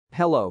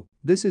Hello,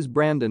 this is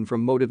Brandon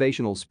from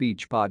Motivational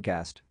Speech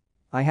Podcast.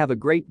 I have a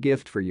great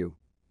gift for you.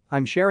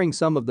 I'm sharing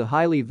some of the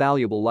highly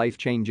valuable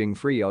life-changing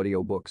free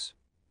audiobooks.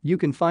 You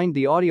can find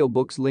the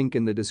audiobooks link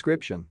in the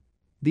description.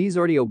 These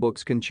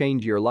audiobooks can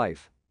change your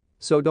life.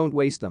 So don't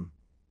waste them.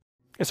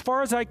 As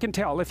far as I can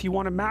tell, if you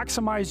want to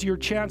maximize your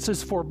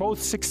chances for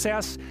both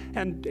success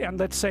and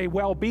let's say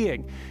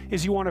well-being,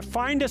 is you want to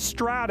find a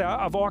strata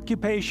of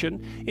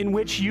occupation in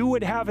which you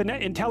would have an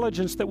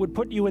intelligence that would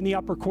put you in the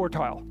upper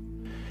quartile.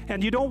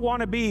 And you don't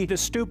want to be the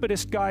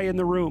stupidest guy in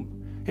the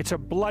room. It's a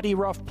bloody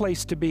rough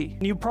place to be.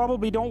 And you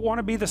probably don't want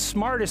to be the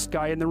smartest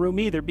guy in the room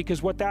either,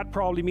 because what that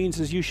probably means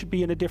is you should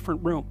be in a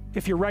different room.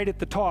 If you're right at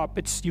the top,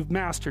 you've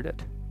mastered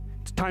it.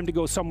 It's time to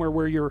go somewhere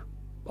where you're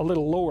a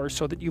little lower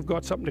so that you've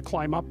got something to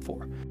climb up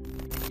for.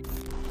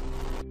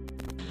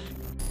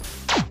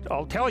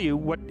 I'll tell you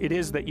what it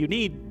is that you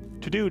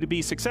need to do to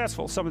be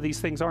successful. Some of these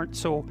things aren't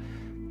so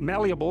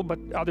malleable, but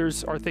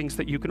others are things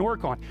that you can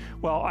work on.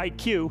 Well,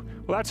 IQ,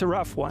 well, that's a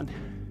rough one,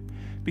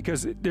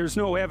 because there's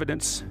no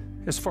evidence,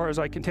 as far as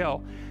I can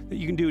tell, that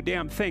you can do a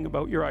damn thing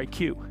about your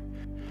IQ.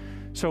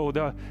 So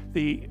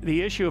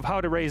the issue of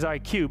how to raise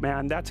IQ,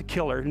 man, that's a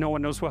killer. No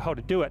one knows how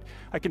to do it.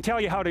 I can tell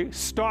you how to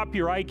stop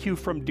your IQ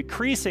from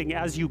decreasing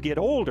as you get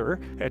older.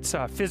 It's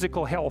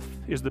physical health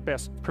is the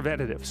best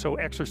preventative, so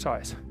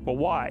exercise. Well,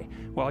 why?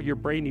 Well, your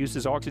brain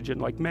uses oxygen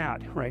like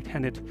mad, right?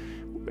 And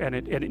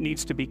it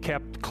needs to be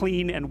kept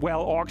clean and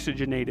well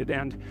oxygenated,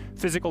 and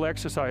physical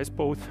exercise,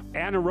 both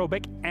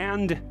anaerobic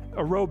and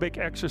aerobic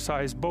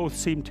exercise, both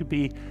seem to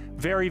be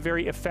very,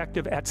 very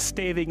effective at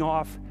staving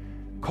off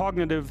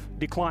cognitive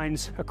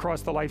declines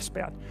across the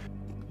lifespan.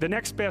 The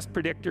next best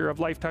predictor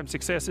of lifetime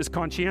success is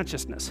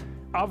conscientiousness.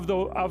 Of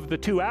the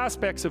two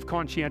aspects of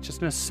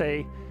conscientiousness,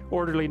 say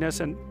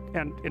orderliness and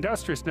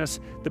industriousness,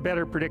 the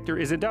better predictor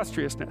is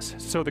industriousness.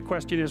 So the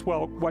question is,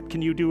 well, what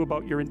can you do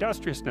about your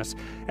industriousness?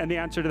 And the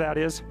answer to that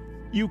is,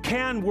 you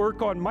can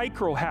work on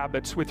micro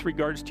habits with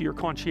regards to your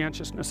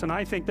conscientiousness. And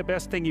I think the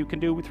best thing you can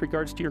do with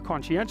regards to your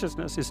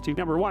conscientiousness is to,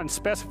 number one,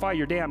 specify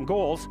your damn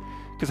goals,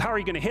 because how are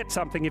you going to hit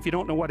something if you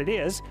don't know what it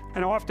is?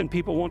 And often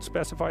people won't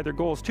specify their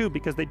goals too,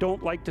 because they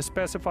don't like to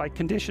specify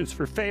conditions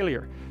for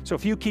failure. So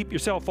if you keep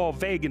yourself all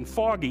vague and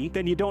foggy,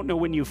 then you don't know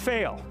when you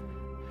fail.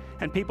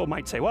 And people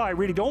might say, well, I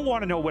really don't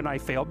want to know when I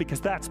fail because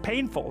that's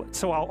painful.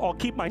 So I'll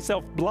keep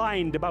myself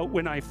blind about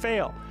when I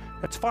fail.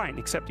 That's fine,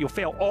 except you'll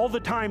fail all the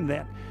time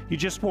then. You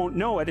just won't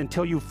know it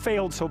until you've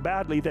failed so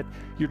badly that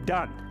you're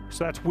done.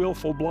 So that's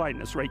willful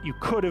blindness, right? You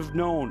could have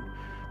known,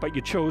 but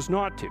you chose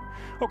not to.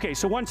 Okay,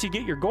 so once you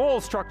get your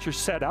goal structure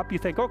set up, you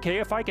think, okay,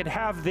 if I could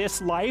have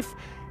this life,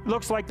 it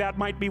looks like that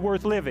might be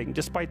worth living,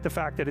 despite the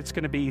fact that it's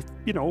going to be,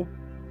 you know,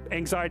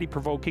 anxiety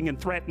provoking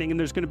and threatening, and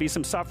there's going to be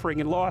some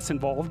suffering and loss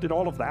involved and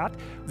all of that.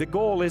 The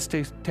goal is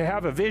to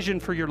have a vision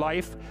for your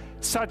life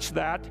such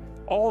that,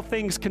 all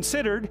things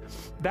considered,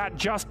 that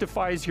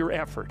justifies your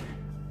effort.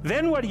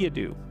 Then what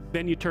do?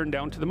 Then you turn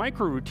down to the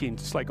micro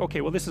routines. It's like, okay,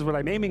 well, this is what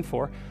I'm aiming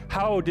for.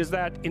 How does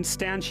that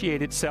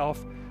instantiate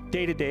itself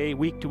day to day,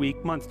 week to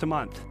week, month to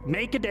month?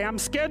 Make a damn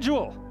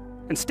schedule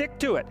and stick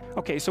to it.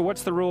 Okay, so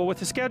what's the rule with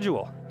the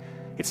schedule?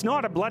 It's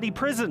not a bloody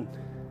prison.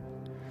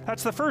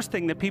 That's the first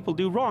thing that people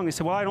do wrong. They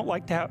say, well, I don't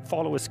like to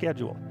follow a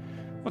schedule.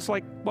 Well, it's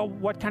like, well,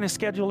 what kind of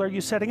schedule are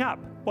you setting up?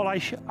 Well, I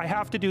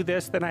have to do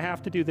this, then I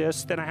have to do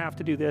this, then I have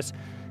to do this,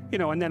 you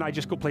know, and then I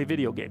just go play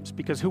video games,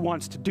 because who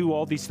wants to do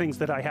all these things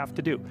that I have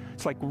to do?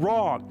 It's like,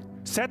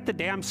 wrong. Set the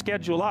damn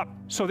schedule up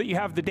so that you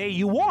have the day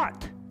you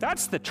want.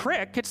 That's the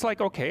trick. It's like,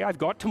 okay, I've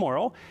got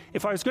tomorrow.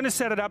 If I was going to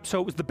set it up so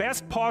it was the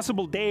best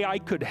possible day I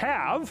could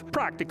have,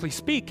 practically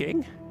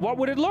speaking, what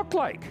would it look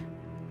like?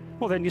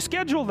 Well, then you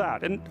schedule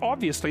that, and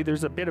obviously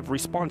there's a bit of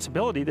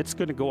responsibility that's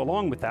going to go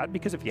along with that,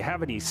 because if you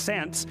have any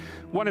sense,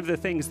 one of the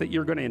things that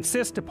you're going to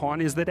insist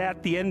upon is that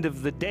at the end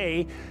of the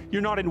day,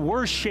 you're not in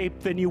worse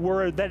shape than you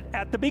were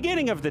at the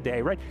beginning of the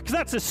day, right? Because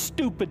that's a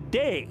stupid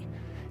day.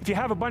 If you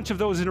have a bunch of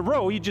those in a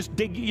row, you just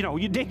dig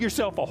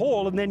yourself a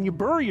hole and then you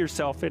bury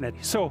yourself in it.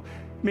 So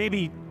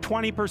maybe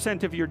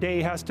 20% of your day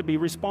has to be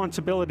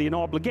responsibility and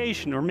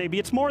obligation, or maybe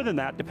it's more than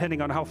that,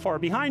 depending on how far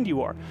behind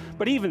you are.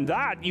 But even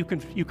that, you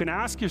can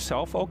ask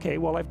yourself, okay,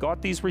 well, I've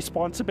got these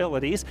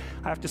responsibilities.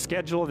 I have to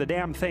schedule the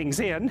damn things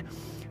in.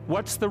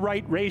 What's the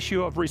right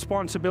ratio of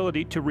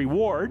responsibility to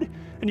reward?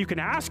 And you can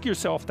ask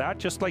yourself that,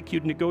 just like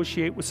you'd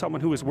negotiate with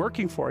someone who is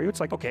working for you. It's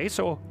like, okay,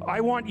 so I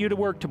want you to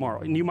work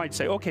tomorrow. And you might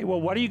say, okay, well,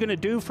 what are you going to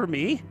do for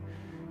me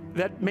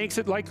that makes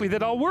it likely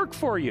that I'll work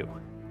for you?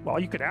 Well,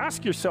 you could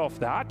ask yourself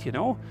that, you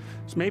know.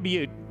 So maybe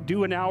you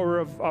do an hour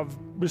of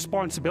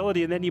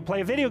responsibility and then you play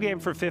a video game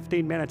for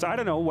 15 minutes. I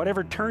don't know,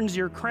 whatever turns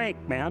your crank,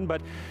 man.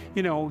 But,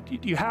 you know,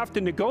 you have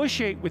to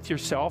negotiate with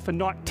yourself and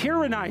not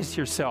tyrannize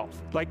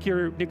yourself like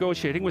you're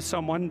negotiating with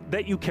someone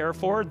that you care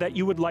for, that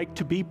you would like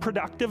to be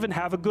productive and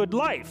have a good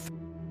life.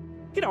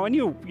 You know, and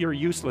you're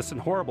useless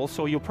and horrible,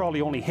 so you'll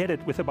probably only hit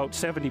it with about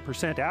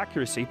 70%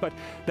 accuracy, but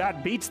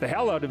that beats the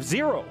hell out of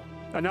 0.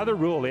 Another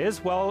rule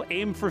is, well,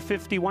 aim for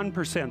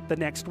 51% the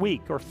next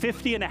week, or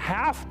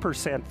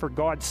 50.5% for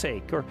God's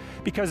sake, or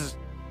because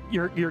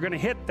you're going to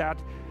hit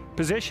that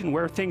position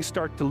where things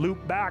start to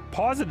loop back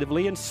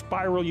positively and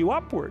spiral you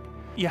upward.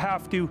 You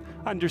have to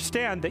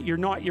understand that you're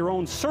not your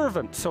own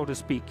servant, so to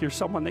speak. You're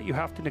someone that you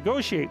have to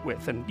negotiate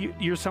with, and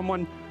you're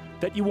someone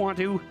that you want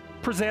to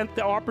present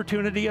the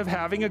opportunity of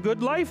having a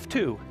good life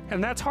to.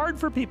 And that's hard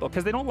for people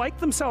because they don't like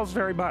themselves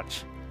very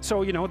much.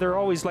 So, you know, they're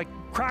always like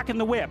cracking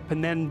the whip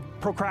and then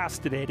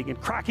procrastinating, and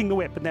cracking the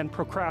whip and then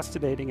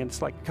procrastinating. And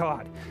it's like,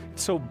 God,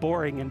 it's so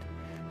boring and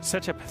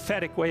such a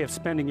pathetic way of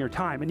spending your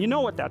time. And you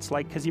know what that's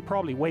like because you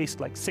probably waste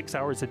like 6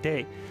 hours a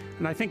day.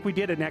 And I think we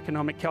did an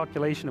economic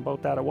calculation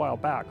about that a while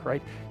back,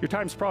 right? Your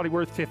time's probably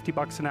worth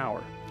 $50 an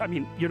hour. I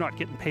mean, you're not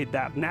getting paid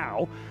that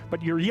now,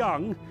 but you're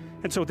young.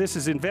 And so this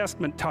is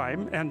investment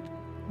time. And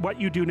what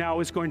you do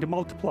now is going to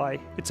multiply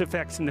its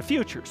effects in the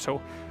future.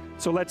 So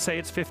let's say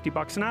it's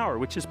 $50 an hour,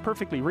 which is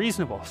perfectly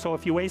reasonable. So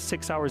if you waste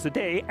 6 hours a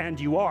day, and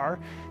you are,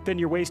 then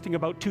you're wasting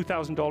about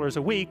 $2,000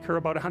 a week, or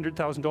about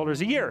 $100,000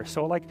 a year.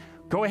 So like,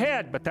 go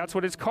ahead, but that's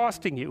what it's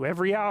costing you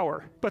every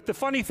hour. But the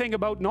funny thing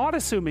about not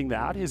assuming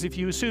that is if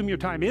you assume your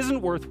time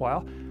isn't worthwhile,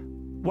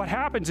 what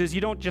happens is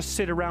you don't just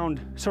sit around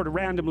sort of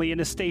randomly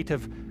in a state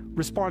of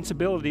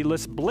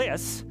responsibilityless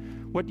bliss.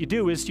 What you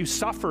do is you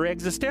suffer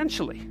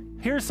existentially.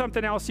 Here's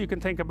something else you can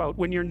think about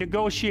when you're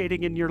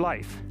negotiating in your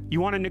life.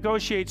 You want to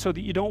negotiate so that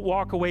you don't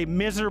walk away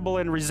miserable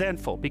and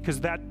resentful, because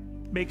that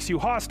makes you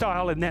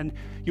hostile and then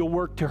you'll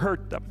work to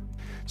hurt them.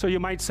 So you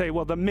might say,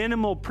 well, the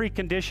minimal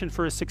precondition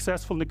for a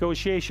successful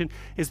negotiation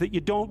is that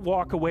you don't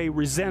walk away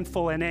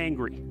resentful and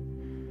angry.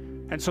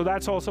 And so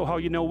that's also how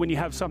you know when you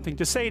have something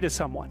to say to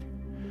someone.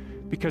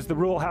 Because the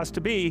rule has to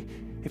be,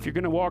 if you're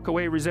going to walk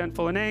away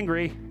resentful and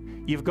angry,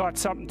 you've got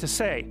something to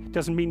say.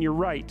 Doesn't mean you're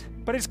right.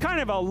 But it's kind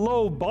of a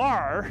low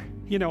bar,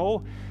 you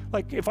know.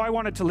 Like if I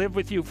wanted to live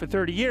with you for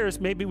 30 years,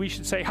 maybe we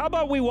should say, how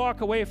about we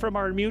walk away from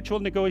our mutual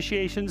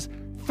negotiations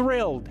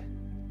thrilled?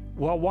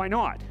 Well, why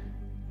not?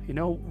 You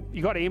know,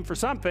 you got to aim for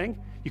something.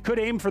 You could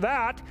aim for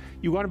that.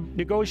 You want to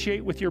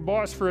negotiate with your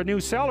boss for a new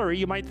salary.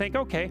 You might think,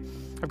 okay,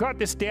 I've got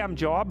this damn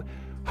job.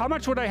 How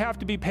much would I have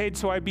to be paid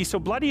so I'd be so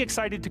bloody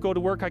excited to go to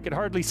work I could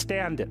hardly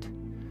stand it?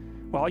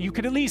 Well, you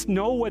could at least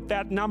know what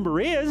that number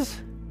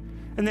is.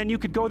 And then you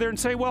could go there and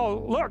say,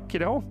 well, look, you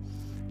know,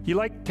 you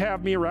like to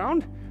have me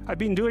around. I've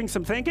been doing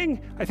some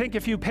thinking. I think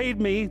if you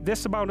paid me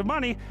this amount of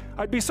money,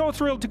 I'd be so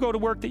thrilled to go to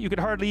work that you could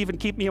hardly even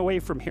keep me away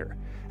from here.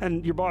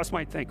 And your boss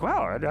might think,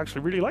 wow, I'd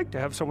actually really like to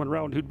have someone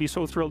around who'd be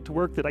so thrilled to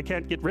work that I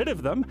can't get rid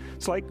of them.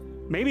 It's like,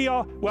 maybe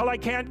well, I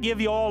can't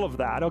give you all of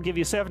that. I'll give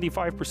you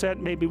 75%.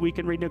 Maybe we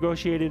can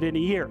renegotiate it in a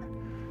year.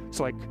 It's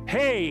like,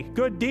 hey,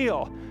 good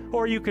deal.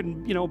 Or you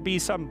can, you know, be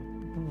some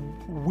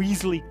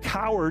weaselly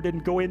coward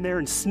and go in there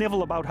and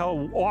snivel about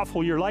how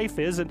awful your life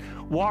is and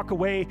walk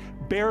away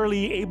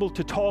barely able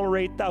to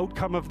tolerate the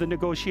outcome of the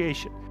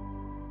negotiation.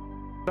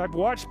 I've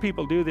watched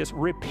people do this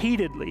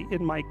repeatedly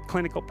in my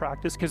clinical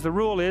practice, because the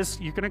rule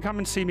is, you're going to come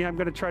and see me, I'm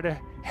going to try to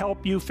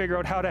help you figure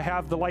out how to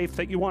have the life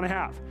that you want to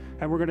have.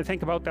 And we're going to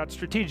think about that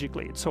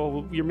strategically.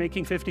 So you're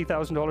making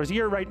 $50,000 a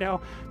year right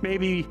now,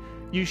 maybe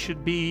you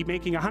should be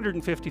making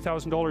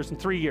 $150,000 in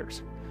 3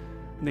 years.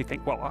 And they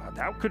think, well,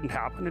 that couldn't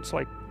happen. It's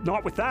like,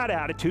 not with that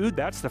attitude.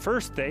 That's the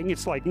first thing.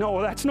 It's like,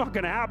 no, that's not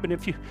going to happen.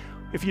 If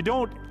you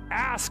don't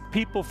ask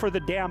people for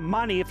the damn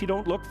money, if you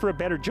don't look for a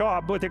better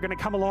job, but they're going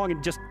to come along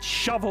and just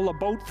shovel a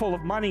boat full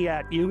of money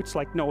at you. It's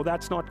like, no,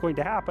 that's not going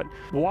to happen.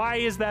 Why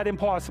is that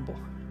impossible?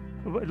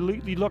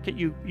 You look at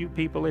you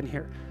people in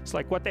here. It's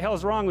like, what the hell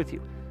is wrong with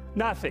you?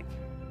 Nothing.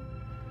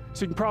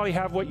 So you can probably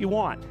have what you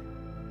want.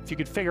 If you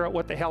could figure out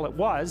what the hell it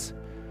was,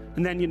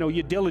 and then, you know,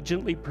 you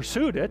diligently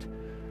pursued it.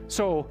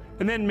 So,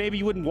 and then maybe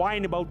you wouldn't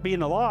whine about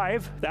being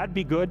alive. That'd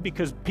be good,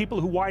 because people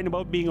who whine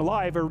about being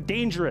alive are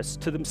dangerous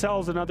to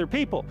themselves and other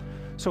people.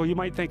 So you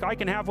might think, I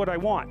can have what I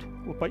want,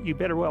 but you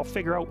better well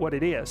figure out what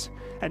it is.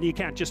 And you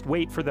can't just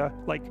wait for the,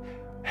 like,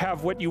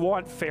 have what you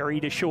want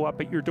fairy to show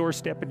up at your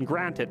doorstep and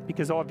grant it,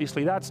 because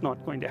obviously that's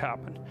not going to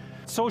happen.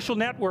 Social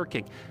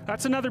networking,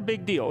 that's another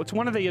big deal. It's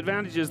one of the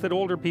advantages that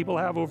older people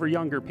have over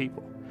younger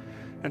people.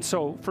 And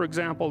so, for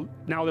example,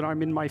 now that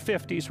I'm in my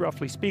 50s,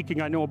 roughly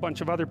speaking, I know a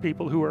bunch of other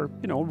people who are,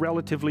 you know,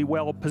 relatively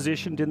well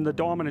positioned in the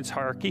dominance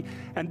hierarchy,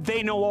 and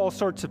they know all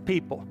sorts of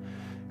people.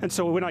 And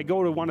so when I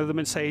go to one of them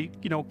and say,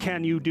 you know,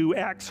 can you do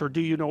X, or do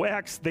you know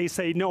X? They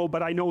say no,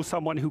 but I know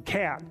someone who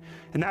can.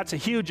 And that's a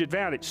huge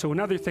advantage. So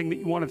another thing that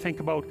you want to think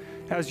about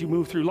as you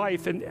move through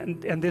life,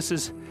 and this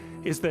is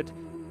that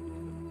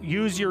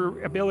use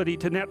your ability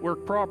to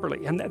network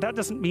properly. And that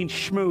doesn't mean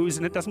schmooze,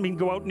 and it doesn't mean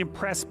go out and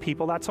impress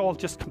people. That's all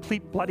just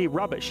complete bloody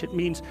rubbish. It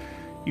means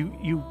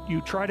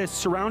you try to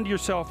surround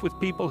yourself with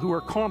people who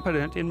are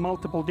competent in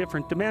multiple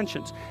different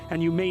dimensions,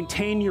 and you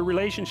maintain your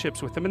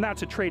relationships with them. And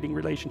that's a trading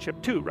relationship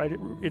too, right?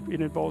 It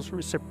involves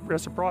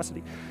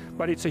reciprocity.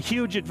 But it's a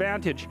huge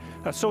advantage.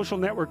 A social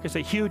network is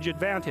a huge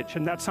advantage,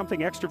 and that's something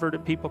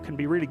extroverted people can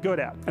be really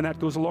good at. And that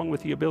goes along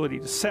with the ability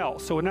to sell.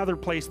 So another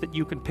place that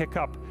you can pick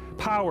up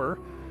power,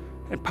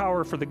 and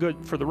power for the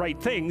good, for the right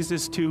things,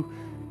 is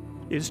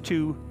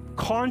to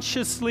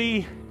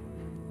consciously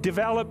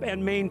develop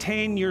and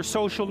maintain your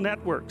social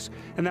networks.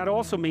 And that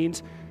also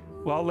means,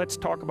 well, let's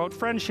talk about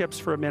friendships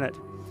for a minute.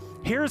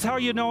 Here's how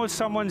you know if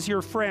someone's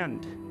your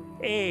friend.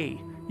 A,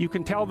 you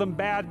can tell them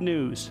bad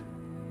news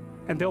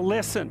and they'll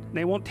listen.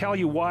 They won't tell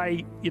you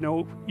why,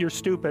 you're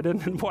stupid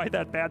and why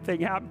that bad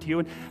thing happened to you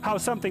and how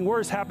something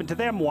worse happened to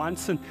them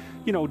once and,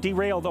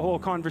 derail the whole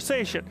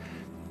conversation.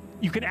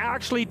 You can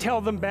actually tell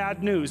them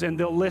bad news and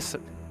they'll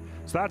listen.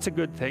 So that's a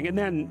good thing. And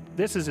then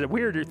this is a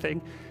weirder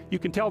thing. You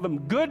can tell them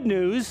good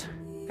news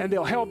and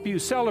they'll help you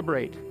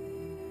celebrate.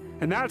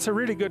 And that's a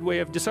really good way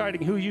of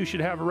deciding who you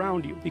should have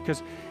around you,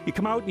 because you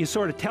come out and you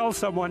sort of tell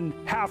someone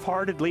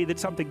half-heartedly that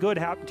something good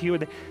happened to you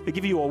and they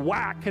give you a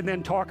whack and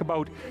then talk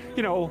about,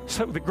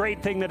 the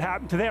great thing that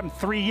happened to them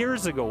 3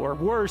 years ago, or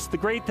worse, the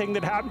great thing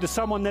that happened to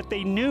someone that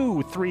they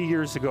knew 3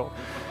 years ago.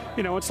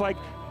 It's like,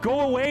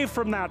 go away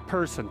from that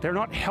person. They're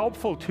not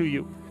helpful to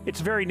you. It's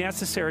very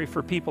necessary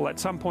for people at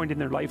some point in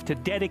their life to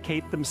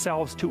dedicate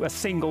themselves to a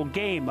single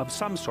game of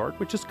some sort,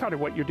 which is kind of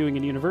what you're doing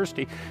in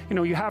university.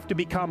 You have to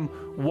become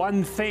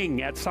one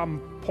thing at some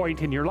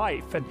point in your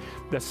life. And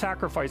the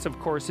sacrifice, of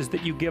course, is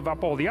that you give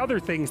up all the other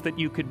things that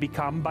you could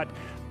become, but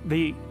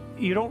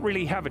you don't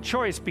really have a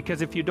choice,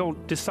 because if you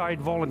don't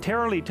decide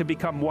voluntarily to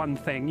become one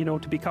thing,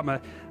 to become a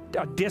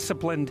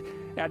disciplined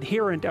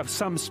adherent of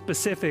some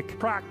specific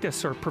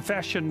practice or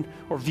profession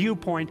or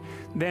viewpoint,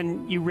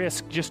 then you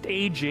risk just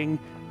aging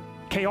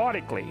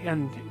chaotically,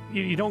 and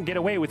you don't get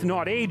away with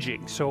not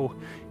aging. So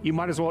you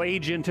might as well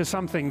age into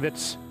something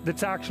that's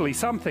actually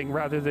something,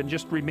 rather than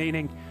just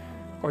remaining,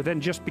 or then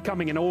just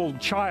becoming an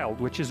old child,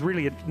 which is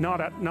really not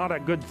a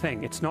good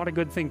thing. It's not a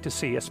good thing to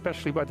see,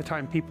 especially by the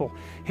time people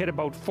hit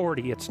about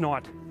 40. It's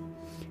not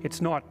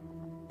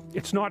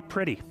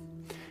pretty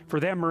for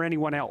them or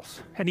anyone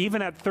else. And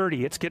even at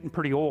 30, it's getting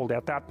pretty old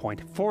at that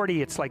point.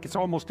 40, it's like it's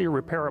almost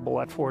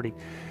irreparable at 40.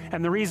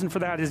 And the reason for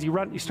that is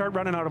you start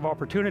running out of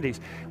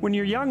opportunities. When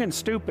you're young and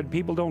stupid,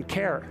 people don't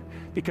care,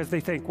 because they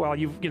think, well,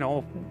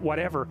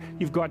 whatever.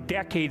 You've got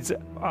decades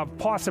of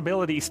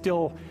possibility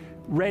still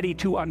ready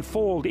to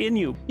unfold in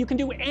you. You can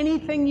do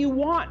anything you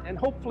want, and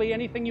hopefully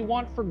anything you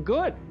want for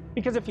good.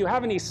 Because if you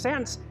have any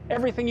sense,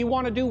 everything you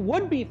want to do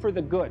would be for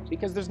the good,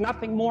 because there's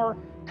nothing more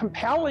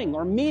compelling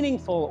or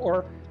meaningful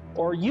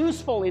or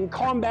useful in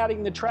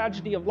combating the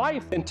tragedy of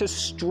life than to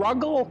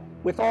struggle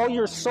with all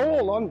your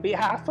soul on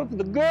behalf of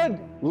the good.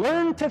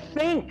 Learn to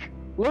think,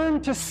 learn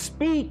to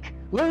speak,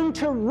 learn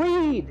to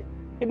read.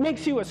 It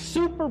makes you a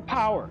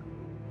superpower.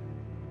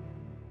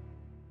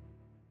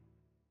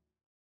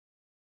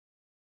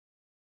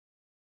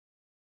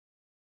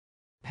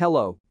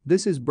 Hello,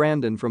 this is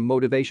Brandon from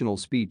Motivational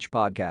Speech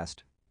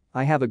Podcast.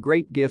 I have a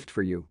great gift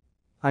for you.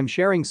 I'm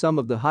sharing some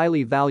of the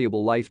highly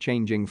valuable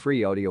life-changing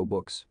free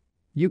audiobooks.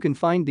 You can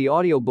find the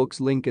audiobooks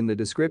link in the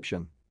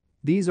description.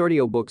 These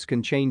audiobooks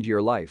can change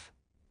your life.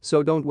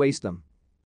 So don't waste them.